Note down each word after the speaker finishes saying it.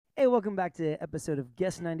welcome back to episode of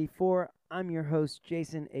Guest 94. I'm your host,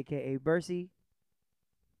 Jason, a.k.a. Bercy.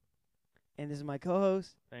 And this is my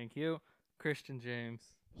co-host. Thank you, Christian James.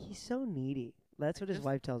 He's so needy. That's what his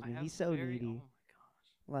wife tells me. He's so needy. Oh my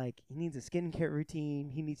gosh. Like, he needs a skincare routine.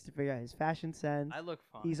 He needs to figure out his fashion sense. I look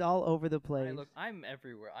fine. He's all over the place. I'm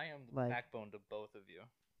everywhere. I am the backbone to both of you.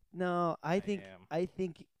 No, I think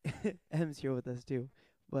Em's here with us too.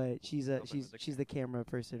 But she's the camera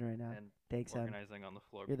person right now. And thanks, Em. organizing on the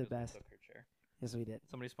floor. You're the because we best. took her chair. Yes, we did.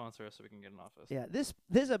 Somebody sponsor us so we can get an office. Yeah, this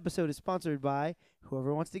episode is sponsored by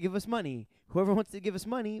whoever wants to give us money. Whoever wants to give us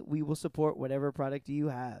money, we will support whatever product you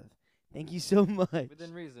have. Thank you so much.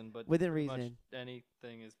 Within reason, but within pretty much reason,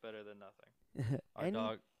 anything is better than nothing. Our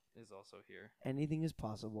dog is also here. Anything is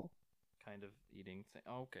possible. Kind of eating.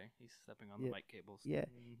 Oh, okay, he's stepping on the mic cables. Yeah,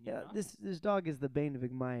 yeah. This dog is the bane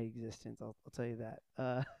of my existence. I'll tell you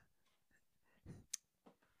that.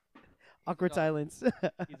 Awkward silence.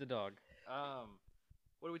 He's a dog.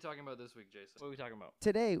 What are we talking about this week, Jason? What are we talking about?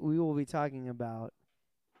 Today we will be talking about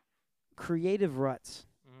creative ruts.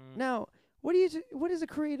 Now, what is a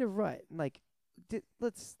creative rut? Like,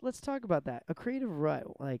 let's talk about that. A creative rut.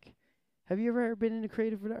 Like, have you ever been in a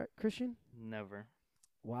creative rut, Christian? Never.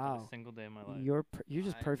 Wow. Not a single day in my life. You're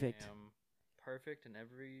just perfect. I am perfect in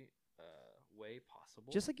every way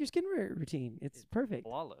possible. Just like your skincare routine. It's perfect.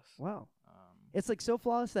 Flawless. Wow. It's like so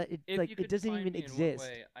flawless that it doesn't even exist.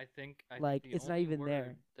 Way, I think like it's not even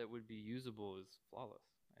there. That would be usable is flawless.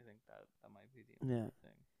 I think that might be the only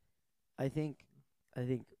thing. I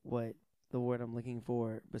think what the word I'm looking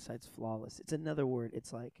for besides flawless, it's another word.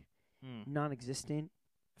 It's like non-existent,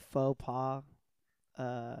 faux pas,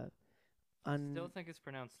 still think it's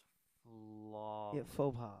pronounced flaw. Yeah,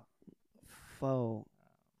 faux pas. Faux.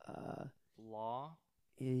 Flaw.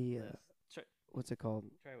 Yeah. What's it called?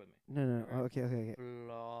 Try it with me. No. Okay.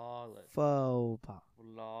 Flawless. Faux pas.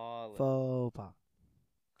 Flawless. Faux pas.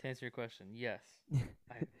 To answer your question, yes.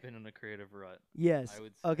 I've been in a creative rut. Yes. I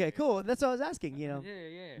would say. Okay, cool. That's what I was asking, you know.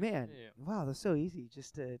 Yeah. Man, wow, that's so easy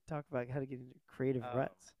just to talk about how to get into creative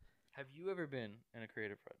ruts. Have you ever been in a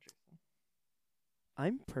creative rut, Jason?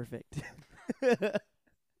 I'm perfect. That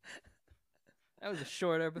was a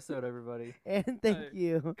short episode, everybody. And thank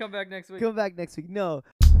you. Come back next week. No.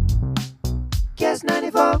 Guess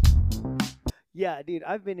 94. Yeah, dude,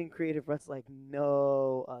 I've been in creative ruts like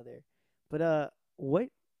no other. But what?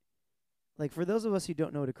 Like for those of us who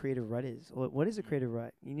don't know what a creative rut is, what is a creative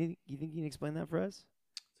rut? You think you can explain that for us?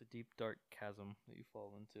 It's a deep, dark chasm that you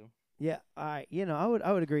fall into. Yeah, I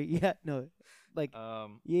would agree. Yeah, no, like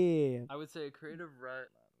yeah. I would say a creative rut.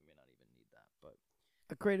 We may not even need that, but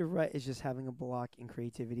a creative rut is just having a block in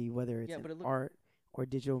creativity, whether it's in art or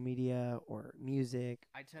digital media or music.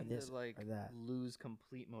 I tend to lose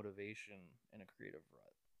complete motivation in a creative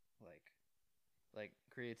rut. Like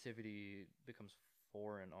creativity becomes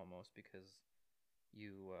foreign almost because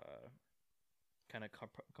you kind of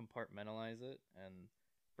compartmentalize it and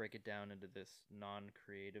break it down into this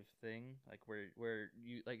non-creative thing, like where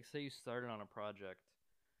you like say you started on a project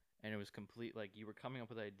and it was complete, like you were coming up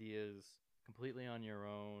with ideas completely on your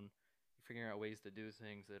own, you're figuring out ways to do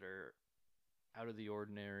things that are out of the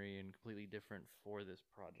ordinary and completely different for this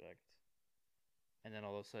project, and then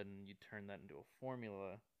all of a sudden you turn that into a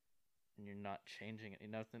formula and you're not changing it.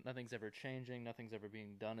 Nothing's ever changing, nothing's ever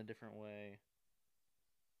being done a different way.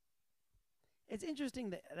 It's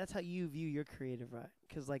interesting that's how you view your creative rut,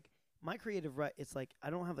 because like my creative rut, it's like I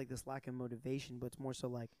don't have like this lack of motivation, but it's more so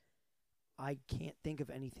like I can't think of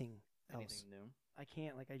anything else. Anything new? I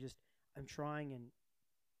can't. Like I'm trying and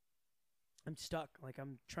I'm stuck. Like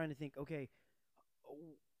I'm trying to think. Okay,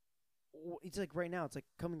 it's like right now, it's like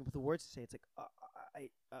coming up with the words to say. It's like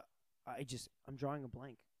I'm drawing a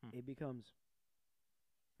blank. It becomes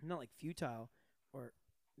not like futile or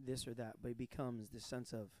this or that, but it becomes this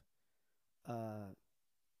sense of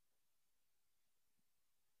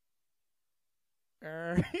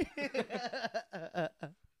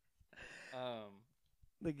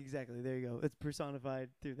like exactly, there you go. It's personified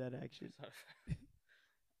through that action.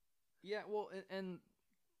 Yeah, well, and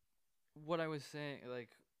what I was saying, like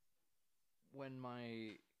when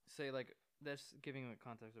like that's giving the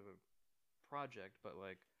context of a project, but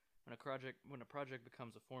like when a project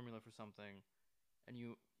becomes a formula for something, and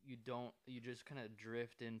you just kind of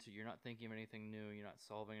drift into, you're not thinking of anything new, you're not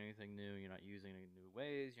solving anything new, you're not using any new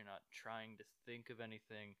ways, you're not trying to think of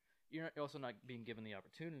anything, you're also not being given the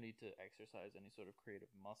opportunity to exercise any sort of creative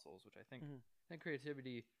muscles, which I think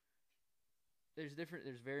creativity, there's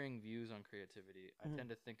varying views on creativity. I tend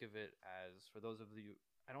to think of it as, for those of you,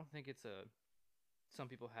 I don't think it's some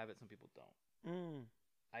people have it, some people don't.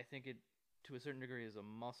 I think it, to a certain degree, is a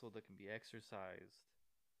muscle that can be exercised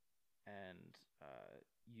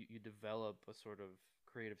you develop a sort of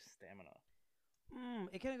creative stamina.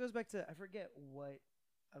 It kind of goes back to, I forget what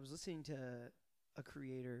I was listening to a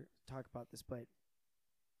creator talk about this, but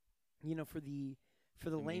for the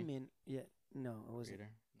Me? layman, yeah, no, it wasn't.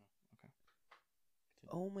 Creator? No. Okay.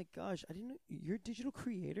 Oh my gosh, I didn't know you're a digital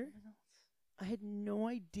creator. I had no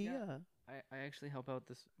idea. I actually help out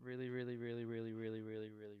this really, really, really, really, really, really,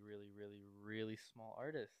 really, really, really, really small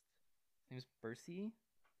artist. His name's Bercy.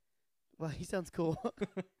 Well, he sounds cool.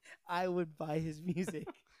 I would buy his music.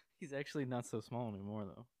 He's actually not so small anymore,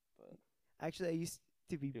 though. But Actually, I used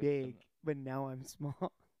to be Yeah, big, but now I'm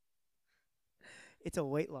small. It's a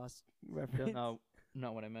weight loss reference. no,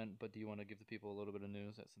 not what I meant. But do you want to give the people a little bit of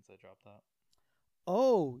news since I dropped that?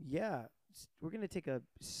 Oh, yeah. We're going to take a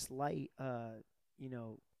slight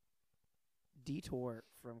detour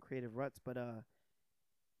from Creative Ruts, but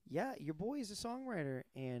yeah, your boy is a songwriter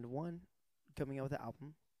and coming out with an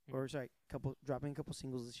album, or sorry, dropping a couple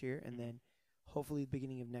singles this year, and then hopefully the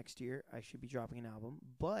beginning of next year I should be dropping an album.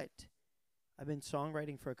 But I've been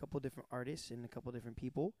songwriting for a couple different artists and a couple different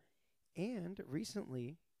people, and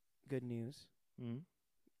recently, good news,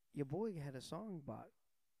 your boy had a song bot,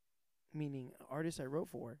 meaning an artist I wrote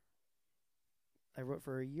for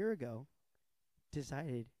a year ago,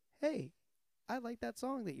 decided, hey, I like that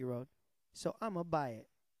song that you wrote, so I'm gonna buy it.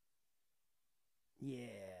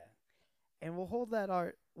 Yeah. And we'll hold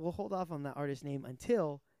off on that artist name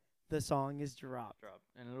until the song is dropped.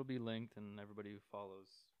 And it'll be linked, and everybody who follows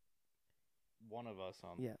one of us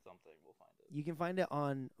on something will find it. You can find it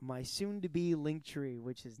on my soon-to-be Linktree,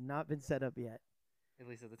 which has not been set up yet. At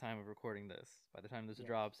least at the time of recording this. By the time this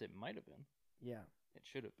drops, it might have been. Yeah. It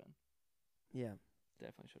should have been. Yeah.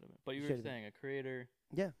 Definitely should have been. But you were saying a creator.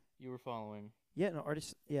 Yeah. You were following. Yeah, an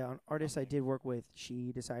artist. Yeah, an artist I did work with.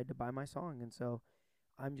 She decided to buy my song, and so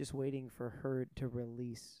I'm just waiting for her to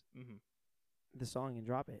release the song and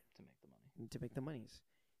drop it to make the money. To make the monies,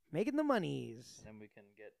 making the monies. And then we can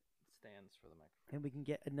get stands for the microphone. And we can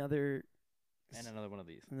get another. And another one of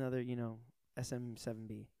these. Another,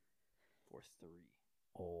 SM7B. Force 3.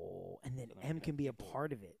 Oh, and then M can be a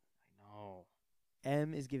part of it. I know.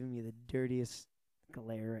 M is giving me the dirtiest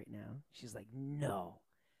glare right now. She's like, no.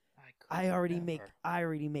 I already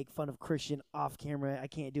make fun of Christian off camera. I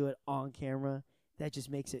can't do it on camera. That just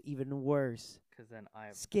makes it even worse. Because then I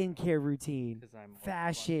have skincare routine. Because I'm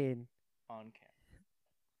fashion on camera.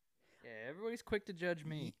 Yeah, everybody's quick to judge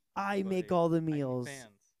me. I make all the meals.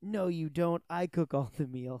 No, you don't. I cook all the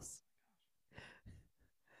meals.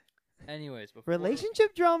 Anyways,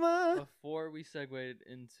 relationship drama. Before we segued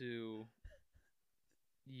into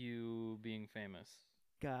you being famous.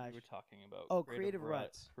 Gosh. We were talking about Creative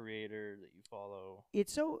RUTS. Creator that you follow.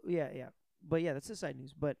 It's so, yeah. But yeah, that's the side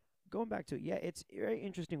news. But going back to it, yeah, it's very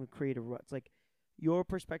interesting with Creative RUTS. Like, your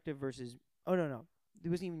perspective versus, no. It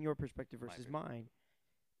wasn't even your perspective versus mine.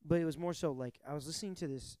 But it was more so, like, I was listening to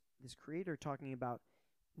this creator talking about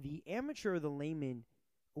the amateur or the layman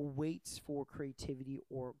waits for creativity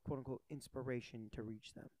or quote-unquote inspiration to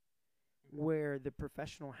reach them, where the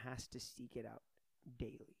professional has to seek it out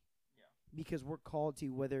daily. Because we're called to,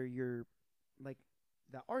 whether you're like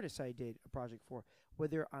the artist I did a project for,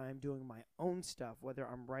 whether I'm doing my own stuff, whether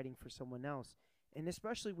I'm writing for someone else. And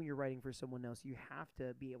especially when you're writing for someone else, you have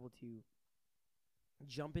to be able to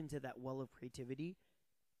jump into that well of creativity.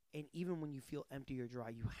 And even when you feel empty or dry,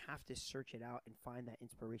 you have to search it out and find that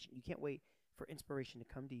inspiration. You can't wait for inspiration to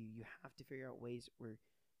come to you. You have to figure out ways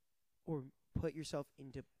or put yourself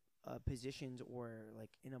into positions or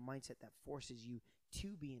like in a mindset that forces you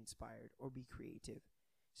to be inspired or be creative.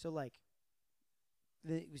 So like,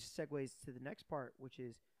 it segues to the next part, which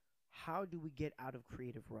is how do we get out of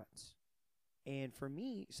creative ruts? And for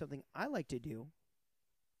me, something I like to do,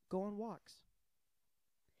 go on walks.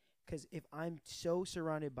 Because if I'm so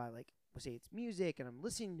surrounded by, like, let's say it's music and I'm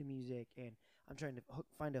listening to music and I'm trying to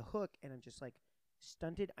find a hook and I'm just like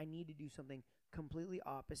stunted, I need to do something completely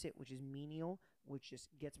opposite, which is menial, which just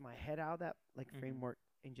gets my head out of that framework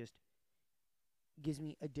and just gives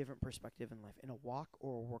me a different perspective in life. And a walk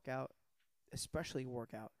or a workout, especially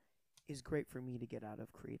workout, is great for me to get out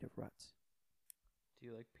of creative ruts. Do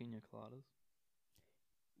you like pina coladas?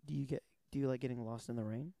 Do you like getting lost in the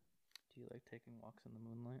rain? Do you like taking walks in the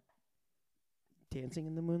moonlight? Dancing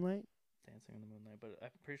in the moonlight? Dancing in the moonlight, but I'm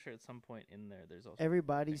pretty sure at some point in there's also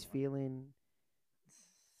everybody's feeling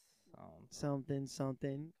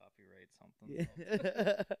something. Copyright something.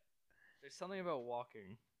 There's something about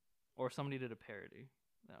walking, or somebody did a parody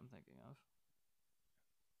that I'm thinking of.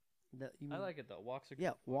 I like it though. Walks are Yeah,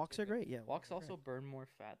 good. walks are good. great. Yeah, Walks are also great. burn more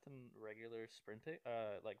fat than regular sprinting.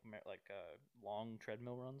 Long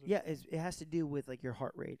treadmill runs. Or Yeah, something. it has to do with like your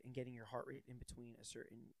heart rate and getting your heart rate in between a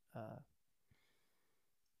certain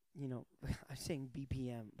I'm saying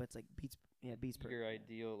BPM, but it's like beats. Yeah, beats per. Your Yeah.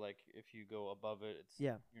 ideal, like if you go above it, it's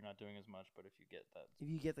Yeah. you're not doing as much. But if you get that, If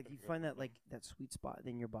you get like if you you're find that above like that sweet spot,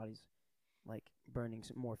 then your body's like burning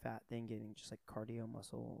some more fat than getting just like cardio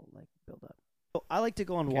muscle like build up. So I like to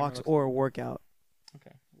go on Camera walks looks or good. workout.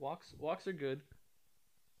 Okay, walks are good.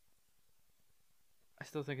 I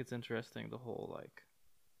still think it's interesting the whole like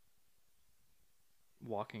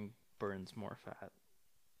walking burns more fat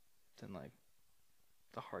than like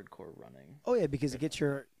the hardcore running. Oh yeah, because it gets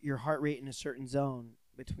your heart rate in a certain zone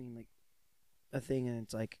between like a thing, and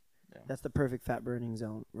it's like that's the perfect fat burning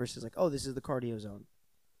zone versus like, oh, this is the cardio zone.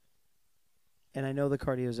 And I know the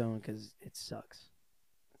cardio zone because it sucks.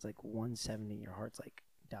 It's like 170. Your heart's like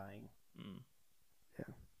dying.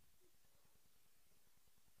 Yeah.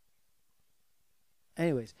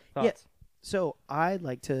 Anyways, Thoughts? yeah. So I'd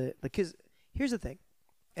like to because here's the thing,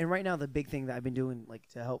 and right now the big thing that I've been doing like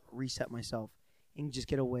to help reset myself and just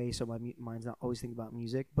get away so my mind's not always thinking about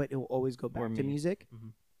music, but it will always go back to music.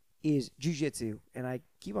 Is jujitsu, and I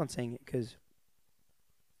keep on saying it because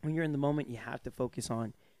when you're in the moment, you have to focus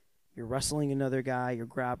on you're wrestling another guy, you're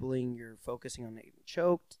grappling, you're focusing on not getting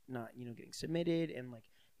choked, not getting submitted, and like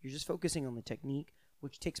you're just focusing on the technique,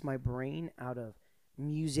 which takes my brain out of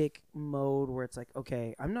music mode where it's like,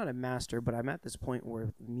 okay, I'm not a master, but I'm at this point where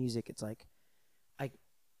with music, it's like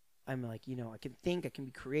I'm like, I can think, I can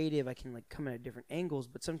be creative, I can like come at different angles,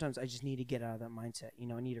 but sometimes I just need to get out of that mindset.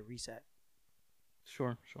 I need a reset.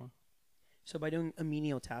 Sure. So by doing a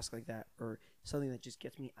menial task like that or something that just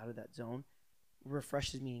gets me out of that zone,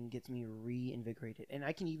 refreshes me and gets me reinvigorated. And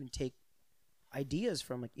I can even take ideas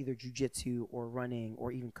from like either jujitsu or running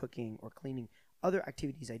or even cooking or cleaning, other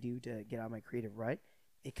activities I do to get out of my creative rut.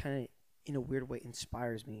 It kind of, in a weird way,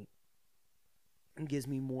 inspires me and gives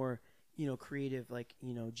me more, creative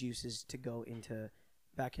juices to go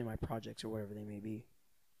back in my projects or whatever they may be.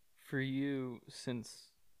 For you,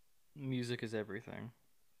 since music is everything,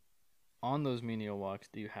 on those menial walks,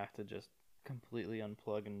 do you have to just completely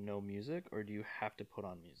unplug and no music, or do you have to put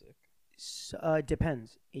on music? It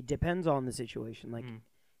depends. It depends on the situation. Like,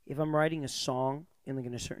 if I'm writing a song in like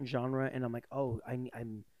in a certain genre, and I'm like, oh,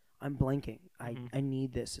 I'm blanking. I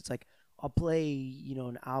need this. It's like I'll play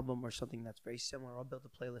an album or something that's very similar. I'll build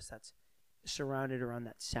a playlist that's surrounded around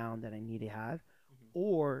that sound that I need to have.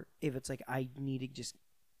 Or if it's like I need to just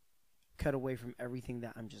cut away from everything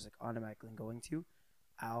that I'm just like automatically going to,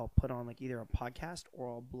 I'll put on like either a podcast or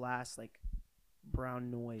I'll blast like brown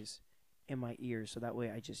noise in my ears so that way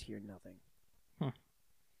I just hear nothing.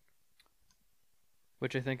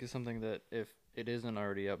 Which I think is something that if it isn't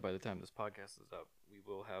already up by the time this podcast is up, we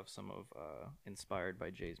will have some of Inspired by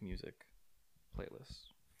Jay's music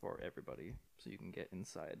playlists for everybody so you can get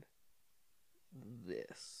inside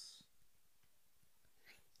this.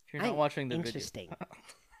 If you're not watching the interesting. video.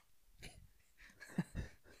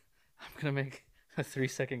 I'm going to make a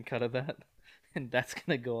 3-second cut of that, and that's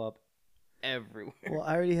going to go up everywhere. Well,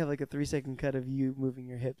 I already have like a 3-second cut of you moving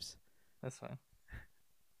your hips. That's fine.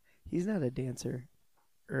 He's not a dancer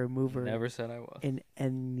or a mover. Never said I was. In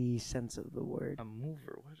any sense of the word. A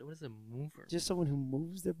mover? What is a mover? Just someone who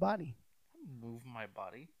moves their body. I move my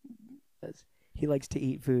body. He likes to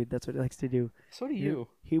eat food. That's what he likes to do. So do you.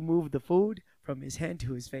 He moved the food from his hand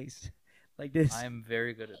to his face. Like this. I am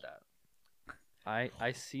very good at that.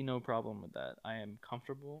 I see no problem with that. I am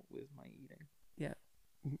comfortable with my eating. Yeah.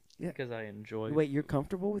 Yeah. Because I enjoy Wait, you're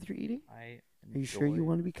comfortable with your eating? Are you sure you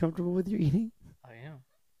want to be comfortable with your eating? I am.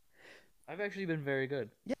 I've actually been very good.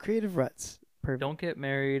 Yeah. Creative ruts. Perfect. Don't get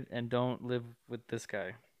married and don't live with this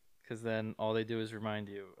guy. Because then all they do is remind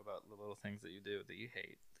you about the little things that you do that you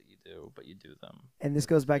hate, that you do, but you do them. And this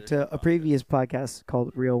goes back to a previous podcast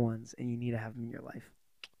called Real Ones, and you need to have them in your life.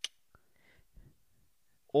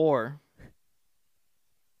 Or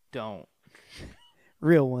don't.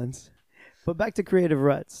 Real ones. But back to Creative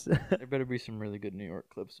Ruts. There better be some really good New York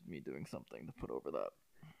clips of me doing something to put over that.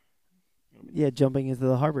 Yeah, jumping into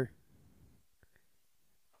the harbor.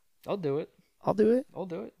 I'll do it. I'll do it. I'll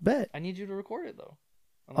do it. Bet. I need you to record it, though.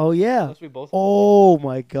 Yeah. We both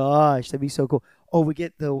my gosh. That'd be so cool. Oh, we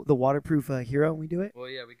get the waterproof hero and we do it? Well,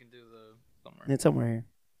 yeah, we can do the somewhere. It's somewhere here.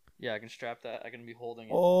 Yeah, I can strap that. I can be holding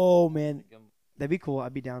it. Oh, man. That'd be cool.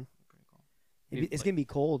 I'd be down. Pretty cool. It's going to be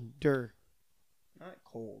cold. Not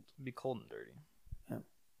cold. It'd be cold and dirty. Yeah.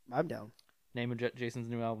 I'm down. Name of Jason's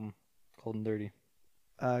new album, Cold and Dirty.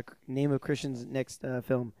 Name of Christian's next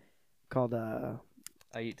film called...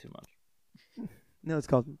 I Eat Too Much. No, it's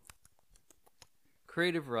called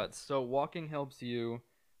Creative ruts. So walking helps you.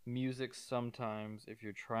 Music sometimes if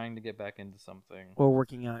you're trying to get back into something. Or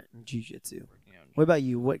working out in jiu-jitsu. Working What about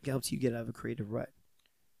you? What helps you get out of a creative rut?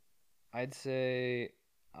 I'd say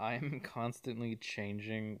I'm constantly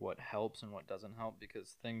changing what helps and what doesn't help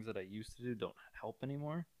because things that I used to do don't help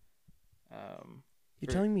anymore. You're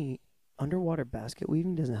telling me underwater basket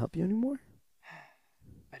weaving doesn't help you anymore?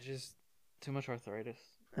 I just too much arthritis.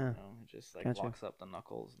 Oh, It just like gotcha. locks up the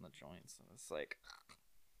knuckles and the joints, and it's like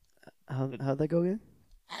How'd that go again?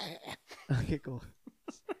 Okay, cool.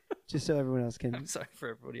 Just so everyone else can I'm sorry for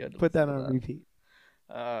everybody. Who had to put that listen on to repeat.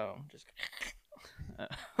 Just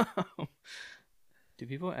do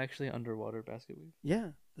people actually underwater basket weave?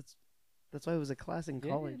 Yeah, that's why it was a class in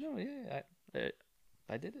college.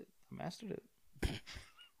 I did it. I mastered it.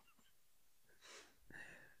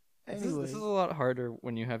 Anyway, This is a lot harder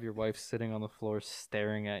when you have your wife sitting on the floor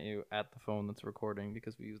staring at you at the phone that's recording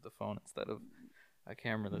because we use the phone instead of a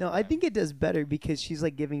camera. no, I think it does better because she's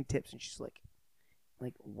like giving tips and she's like,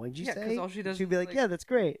 what'd you say? All she does She'd is be like, yeah, that's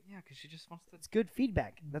great. Yeah, because she just wants to. It's good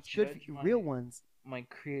feedback. That's good for judge you, my- real ones. My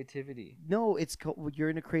creativity. No,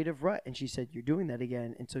 you're in a creative rut, and she said you're doing that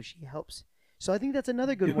again, and so she helps. So I think that's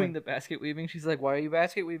another good Doing one. the basket weaving. She's like, "Why are you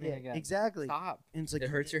basket weaving Yeah, again? exactly. Stop! And it's like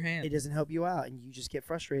It hurts your hand." It doesn't help you out, and you just get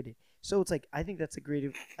frustrated. So it's like I think that's a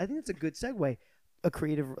good segue. A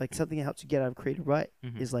creative, like something that helps you get out of creative rut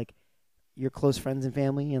Mhm. is like your close friends and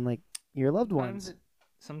family and like your loved ones.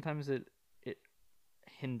 Sometimes it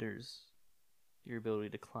hinders your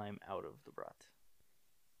ability to climb out of the rut.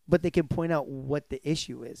 But they can point out what the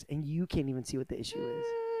issue is, and you can't even see what the issue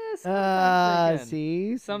is. Sometimes they can.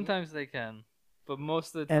 See? Sometimes they can, but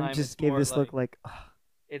most of the And time, just it's gave more this like, look like,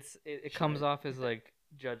 it comes off as like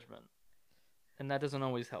judgment, and that doesn't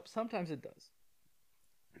always help. Sometimes it does.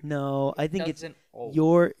 no, I think it's Doesn't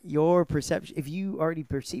always. your perception. If you already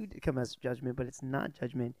perceived it to come as judgment, but it's not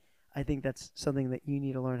judgment, I think that's something that you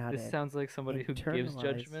need to learn how This to. sounds like somebody who gives internalize.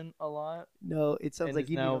 judgment a lot. No, it sounds and like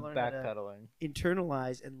is you need now to learn how to backpedaling.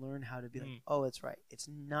 internalize and learn how to be like, Mm. oh, that's right. It's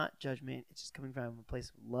not judgment. It's just coming from a place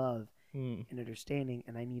of love and understanding,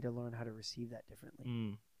 and I need to learn how to receive that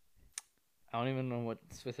differently. I don't even know what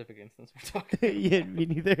specific instance we're talking about. Yeah, me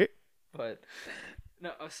neither. But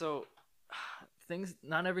no, so things,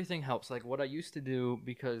 not everything helps. Like what I used to do,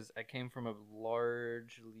 because I came from a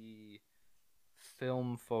largely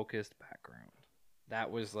film focused background, that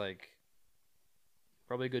was like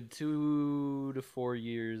probably a good 2 to 4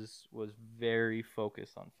 years was very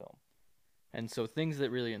focused on film. And so things that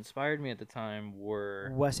really inspired me at the time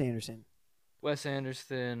were Wes Anderson.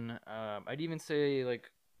 I'd even say like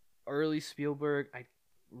early Spielberg. I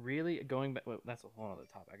really going back. Well, that's a whole other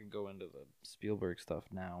topic. I can go into the Spielberg stuff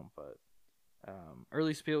now, but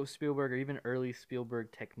early Spielberg or even early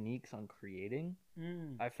Spielberg techniques on creating,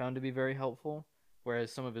 I found to be very helpful.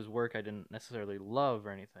 Whereas some of his work I didn't necessarily love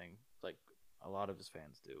or anything, like a lot of his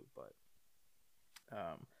fans do. But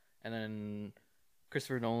and then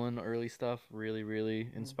Christopher Nolan early stuff really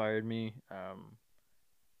inspired me.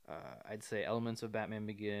 I'd say elements of Batman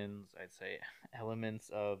Begins. I'd say elements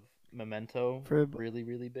of Memento.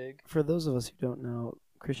 Really big. For those of us who don't know,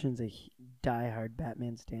 Christian's a diehard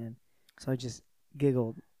Batman stan, so I just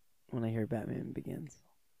giggled when I hear Batman Begins.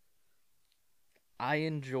 I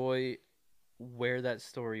enjoy where that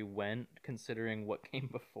story went, considering what came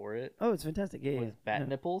before it. Oh, it's fantastic. Yeah, with bat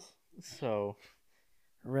nipples. So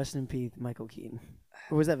rest in peace, Michael Keaton.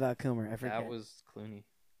 Or was that Val Kilmer? I forget. That was Clooney.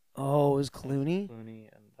 Oh, it was Clooney? Clooney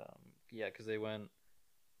and yeah, because they went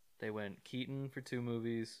Keaton for 2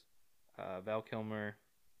 movies, Val Kilmer,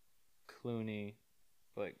 Clooney,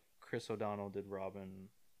 but Chris O'Donnell did Robin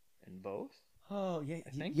in both. Oh yeah, I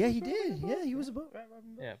think he did. Yeah, he was a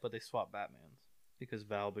Robin. Yeah, but they swapped Batmans because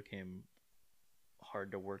Val became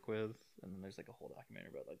hard to work with, and then there's like a whole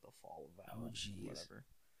documentary about like the fall of Val. Oh jeez. Whatever.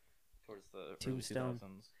 Towards the Tombstone.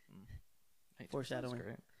 2000s. Foreshadowing.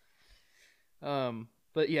 Great.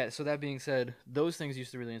 But yeah, so that being said, those things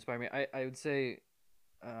used to really inspire me. I would say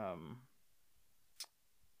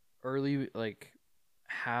early, like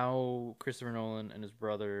how Christopher Nolan and his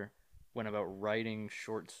brother went about writing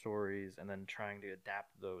short stories and then trying to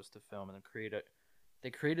adapt those to film and then they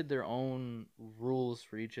created their own rules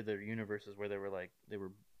for each of their universes where they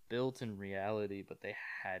were built in reality, but they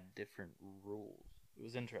had different rules. It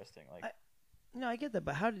was interesting. No, I get that,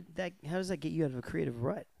 but how does that get you out of a creative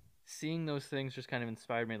rut? Seeing those things just kind of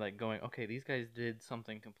inspired me, like going, okay, these guys did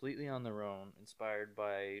something completely on their own, inspired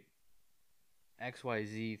by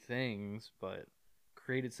XYZ things, but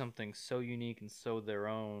created something so unique and so their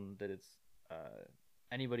own that it's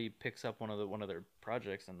anybody picks up one of their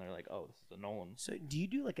projects and they're like, oh, this is a Nolan. So do you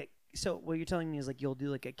do like a? So what you're telling me is like you'll do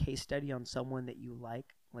like a case study on someone that you like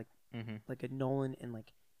a Nolan, and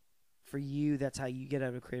like for you, that's how you get out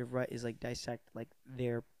of a creative rut is like dissect like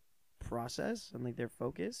their process and like their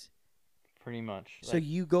focus. Pretty much. So like,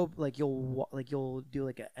 you go like you'll do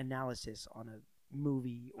like an analysis on a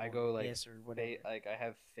movie. Or I go like this or whatever. like I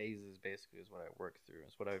have phases basically is what I work through.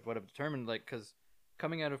 It's what I've determined, like, because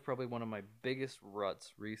coming out of probably one of my biggest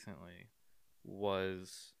ruts recently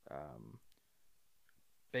was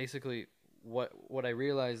basically what I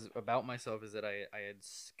realized about myself is that I had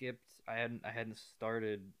skipped I hadn't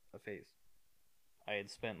started a phase. I had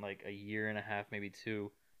spent like a year and a half, maybe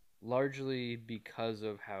two, largely because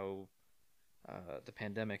of how the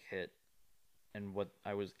pandemic hit and what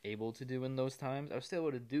I was able to do in those times. I was still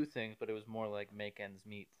able to do things, but it was more like make ends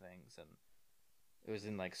meet things, and it was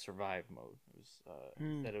in like survive mode. It was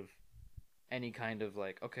instead of any kind of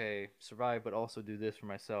like, okay, survive, but also do this for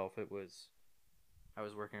myself. It was I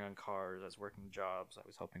was working on cars, I was working jobs, I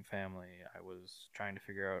was helping family, I was trying to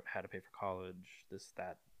figure out how to pay for college, this,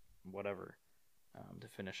 that, whatever, to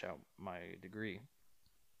finish out my degree.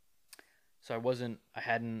 So I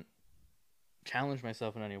hadn't challenged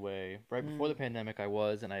myself in any way. Right before the pandemic, I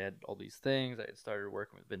was, and I had all these things. I had started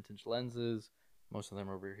working with vintage lenses. Most of them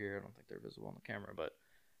are over here. I don't think they're visible on the camera, but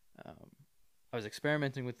I was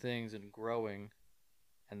experimenting with things and growing,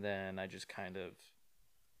 and then I just kind of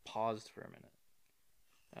paused for a minute.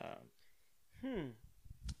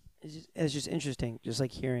 It's just interesting, just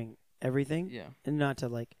like hearing everything. Yeah. And not to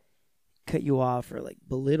like cut you off or like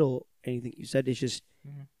belittle anything you said. It's just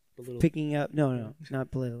picking up. No,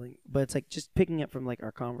 not belittling, but it's like just picking up from like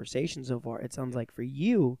our conversation so far. It sounds like for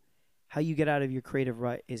you, how you get out of your creative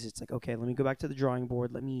rut is it's like, okay, let me go back to the drawing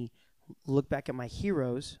board. Let me look back at my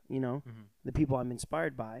heroes, the people I'm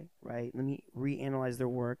inspired by, right? Let me reanalyze their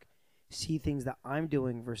work, see things that I'm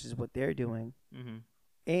doing versus what they're doing.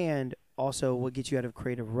 And also what gets you out of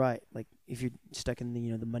creative rut, like if you're stuck in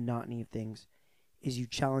the the monotony of things, is you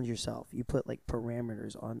challenge yourself. You put like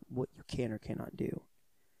parameters on what you can or cannot do.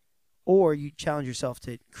 Or you challenge yourself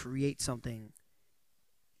to create something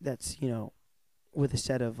that's, with a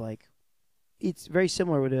set of like, it's very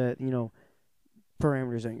similar with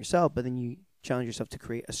parameters on yourself, but then you challenge yourself to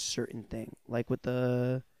create a certain thing, like with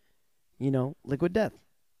the, liquid death.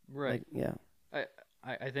 Right. Like, yeah.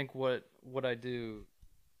 I think what I do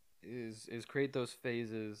is create those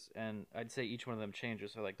phases, and I'd say each one of them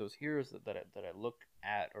changes. So like those heroes that I look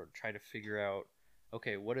at or try to figure out,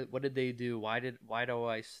 okay, what did they do? Why do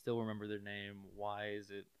I still remember their name? Why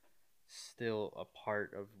is it still a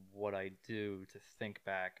part of what I do to think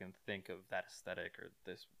back and think of that aesthetic or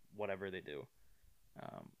this whatever they do?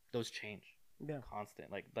 Those change. Yeah.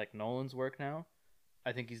 Constant. Like Nolan's work now,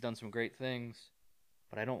 I think he's done some great things,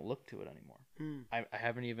 but I don't look to it anymore. I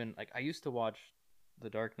haven't even I used to watch The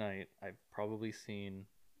Dark Knight. I've probably seen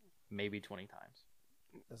maybe 20 times.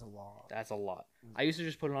 That's a lot. That's a lot. I used to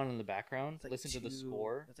just put it on in the background, like listen to the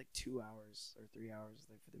score. That's like 2 hours or 3 hours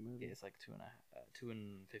like for the movie. Yeah, it's like 2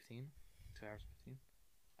 and 15, 2 hours 15.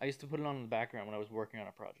 I used to put it on in the background when I was working on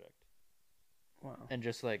a project. Wow. And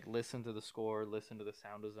just like listen to the score, listen to the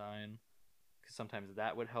sound design, because sometimes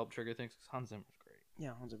that would help trigger things. Because Hans Zimmer's great.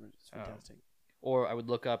 Yeah, Hans Zimmer is fantastic. Or I would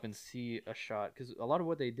look up and see a shot, because a lot of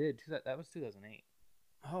what they did, that was 2008.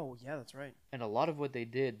 Oh, yeah, that's right. And a lot of what they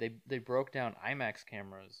did, they broke down IMAX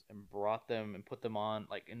cameras and brought them and put them on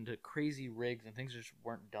like into crazy rigs and things that just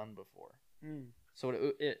weren't done before.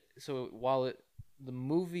 So while the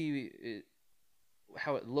movie,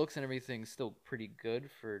 how it looks and everything is still pretty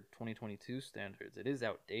good for 2022 standards, it is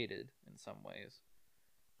outdated in some ways.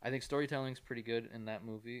 I think storytelling's pretty good in that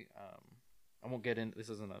movie. I won't get into this.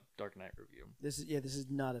 Isn't a Dark Knight review. This is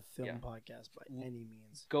not a film podcast by any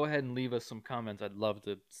means. Go ahead and leave us some comments. I'd love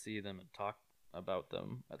to see them and talk about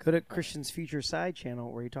them. Go to Christian's Future Side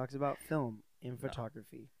channel where he talks about film and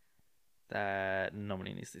photography. That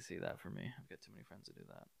nobody needs to see that for me. I've got too many friends to do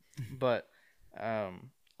that. But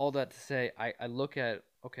all that to say, I look at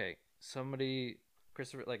somebody,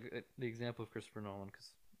 Christopher, like the example of Christopher Nolan,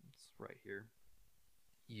 because it's right here.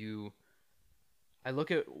 I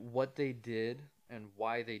look at what they did and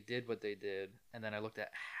why they did what they did, and then I looked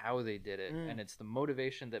at how they did it, and it's the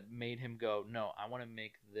motivation that made him go, no, I want to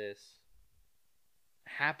make this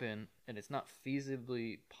happen, and it's not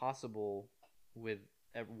feasibly possible with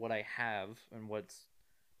what I have and what's,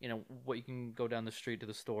 what you can go down the street to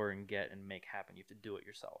the store and get and make happen. You have to do it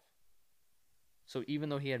yourself. So even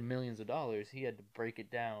though he had millions of dollars, he had to break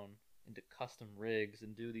it down into custom rigs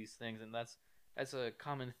and do these things, and that's a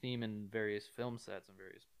common theme in various film sets and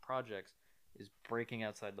various projects. is breaking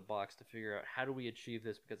outside the box to figure out how do we achieve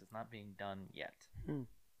this because it's not being done yet.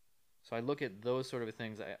 So I look at those sort of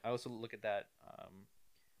things. I also look at that.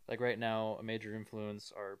 Like right now, a major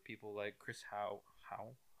influence are people like Chris Howe. I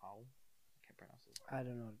can't pronounce it. I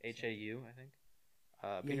don't know. Hau, I think.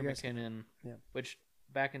 Yeah, Peter you're McKinnon. Yeah. Which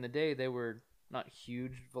back in the day they were not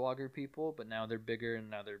huge vlogger people, but now they're bigger and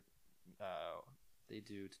now they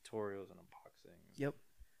do tutorials and unboxings. Yep.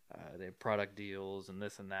 They have product deals and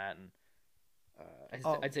this and that, and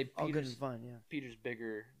I'd say all good Peter's and fun. Yeah. Peter's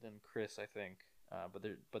bigger than Chris, I think,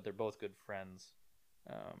 but they're both good friends.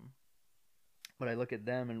 But I look at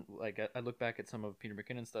them and like I look back at some of Peter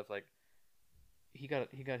McKinnon's stuff. Like he got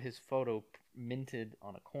his photo minted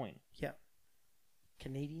on a coin. Yeah.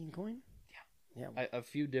 Canadian coin. Yeah. Yeah. A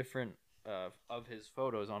few different of his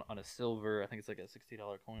photos on a silver. I think it's like a $60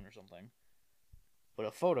 coin or something. But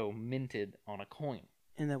a photo minted on a coin.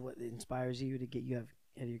 And that what inspires you to get you out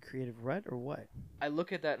of your creative rut, or what? I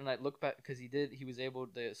look at that and I look back because he was able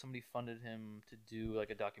to. Somebody funded him to do like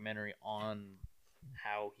a documentary on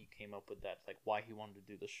how he came up with that, like why he wanted to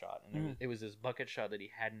do the shot, and it was this bucket shot that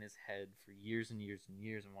he had in his head for years and years and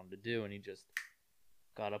years and wanted to do, and he just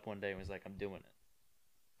got up one day and was like, "I'm doing it.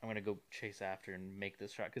 I'm gonna go chase after and make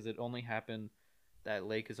this shot," because it only happened. That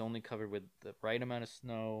lake is only covered with the right amount of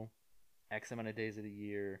snow, X amount of days of the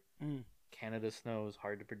year. Canada snow is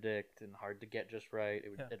hard to predict and hard to get just right.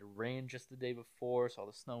 It rained just the day before, so all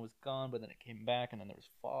the snow was gone, but then it came back, and then there was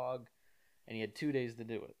fog, and he had 2 days to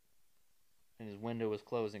do it. And his window was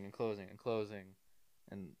closing and closing and closing,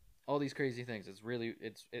 and all these crazy things. It's really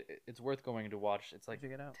it's worth going to watch. It's like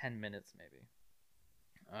 10 minutes maybe.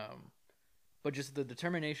 But just the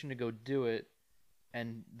determination to go do it,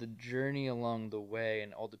 and the journey along the way,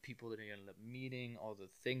 and all the people that he ended up meeting, all the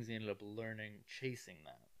things he ended up learning, chasing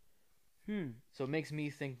that. So it makes me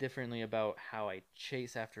think differently about how I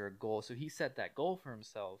chase after a goal. So he set that goal for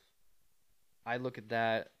himself. I look at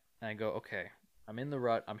that and I go, okay, I'm in the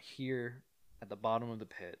rut. I'm here at the bottom of the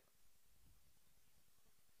pit.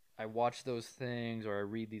 I watch those things, or I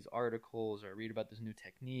read these articles, or I read about this new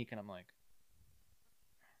technique, and I'm like,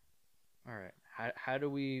 all right, how do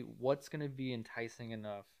what's going to be enticing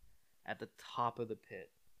enough at the top of the pit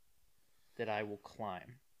that I will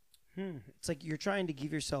climb? It's like you're trying to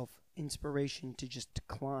give yourself inspiration to just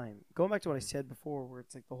climb. Going back to what I said before, where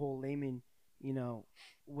it's like the whole layman,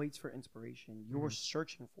 waits for inspiration. You're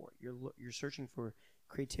searching for it. You're searching for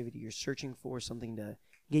creativity. You're searching for something to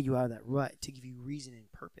get you out of that rut, to give you reason and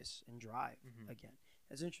purpose and drive again.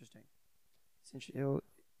 That's interesting. It's interesting.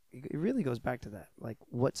 It really goes back to that. Like,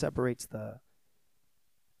 what separates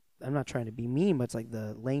I'm not trying to be mean, but it's like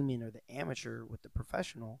the layman or the amateur with the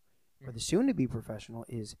professional or the soon-to-be professional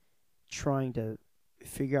is trying to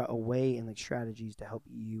figure out a way and like strategies to help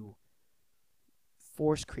you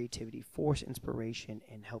force creativity, force inspiration,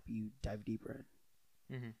 and help you dive deeper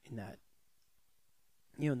in that,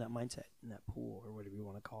 in that mindset, in that pool, or whatever you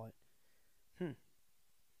want to call it.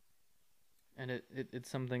 And it's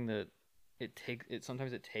something that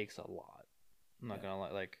sometimes it takes a lot. I'm not gonna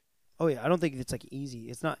lie, like. Oh yeah, I don't think it's like easy.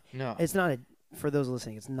 It's not. No. It's not for those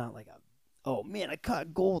listening. It's not like oh man, I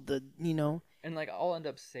caught gold. And like I'll end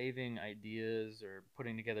up saving ideas or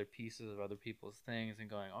putting together pieces of other people's things and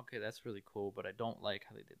going, okay, that's really cool, but I don't like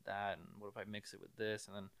how they did that. And what if I mix it with this?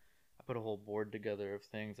 And then I put a whole board together of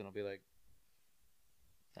things, and I'll be like,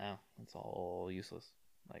 no, it's all useless.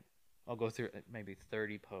 Like I'll go through maybe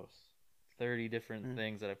 30 posts, 30 different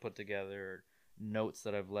things that I put together, or notes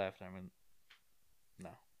that I've left. I mean,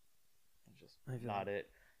 no, it's just not it.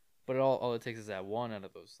 But all it takes is that one out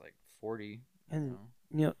of those like 40. And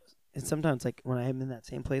and sometimes like when I'm in that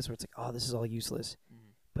same place where it's like, oh, this is all useless,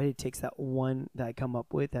 but it takes that one that I come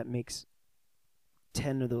up with that makes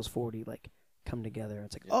 10 of those 40 like come together.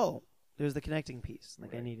 It's like, oh, there's the connecting piece.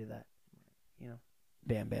 Like I needed that.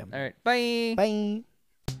 Bam, bam. All right, bye. Bye.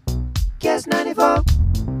 Guess 94.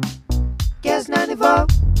 Guess 94.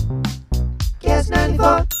 Guess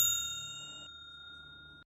 94.